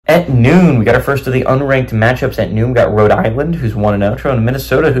At noon, we got our first of the unranked matchups at noon. We got Rhode Island, who's 1-0, and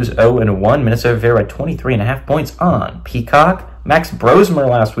Minnesota, who's 0-1. Minnesota favored by 23.5 points on Peacock. Max Brosmer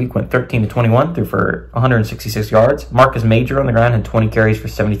last week went 13-21, threw for 166 yards. Marcus Major on the ground had 20 carries for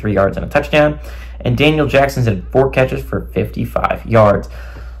 73 yards and a touchdown. And Daniel Jackson's had 4 catches for 55 yards.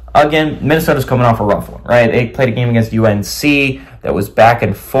 Again, Minnesota's coming off a rough one, right? They played a game against UNC that was back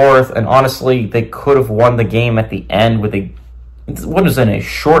and forth, and honestly, they could have won the game at the end with what was in a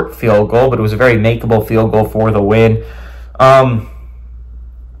short field goal, but it was a very makeable field goal for the win. I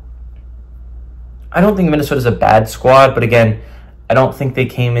don't think Minnesota's a bad squad, but again, I don't think they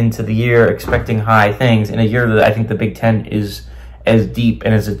came into the year expecting high things in a year that I think the Big Ten is as deep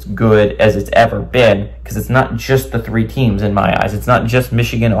and as good as it's ever been, because it's not just the 3 teams in my eyes. It's not just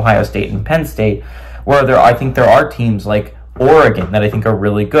Michigan, Ohio State, and Penn State, where I think there are teams like Oregon that I think are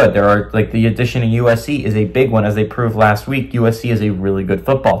really good. There are, like, the addition of USC is a big one, as they proved last week. USC is a really good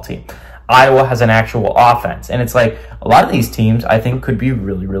football team. Iowa has an actual offense, and it's like a lot of these teams I think could be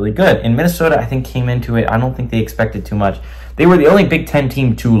really, really good. And Minnesota, I think, came into it, I don't think they expected too much. They were the only Big Ten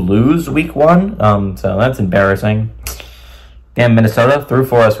team to lose week 1, so that's embarrassing. Damn, Minnesota threw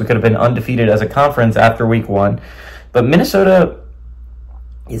for us. We could have been undefeated as a conference after week 1. But Minnesota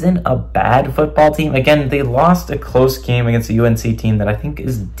isn't a bad football team. Again, they lost a close game against a UNC team that I think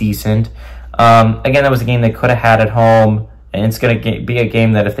is decent. Again, that was a game they could have had at home, and it's going to be a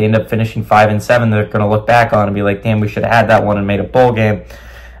game that if they end up finishing 5-7, they're going to look back on and be like, damn, we should have had that one and made a bowl game.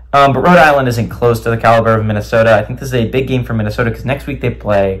 But Rhode Island isn't close to the caliber of Minnesota. I think this is a big game for Minnesota because next week they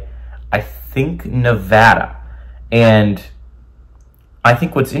play, I think, Nevada. And I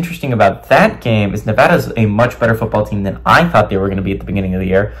think what's interesting about that game is Nevada's a much better football team than I thought they were going to be at the beginning of the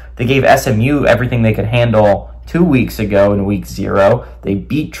year. They gave SMU everything they could handle 2 weeks ago in week 0. They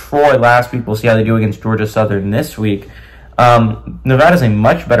beat Troy last week. We'll see how they do against Georgia Southern this week. Nevada's a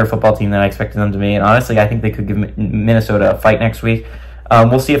much better football team than I expected them to be, and honestly, I think they could give Minnesota a fight next week.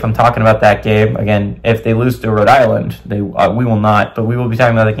 We'll see if I'm talking about that game. Again, if they lose to Rhode Island, we will not, but we will be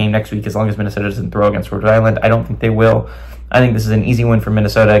talking about that game next week as long as Minnesota doesn't throw against Rhode Island. I don't think they will. I think this is an easy win for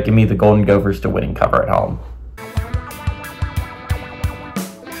Minnesota. Give me the Golden Gophers to win and cover at home.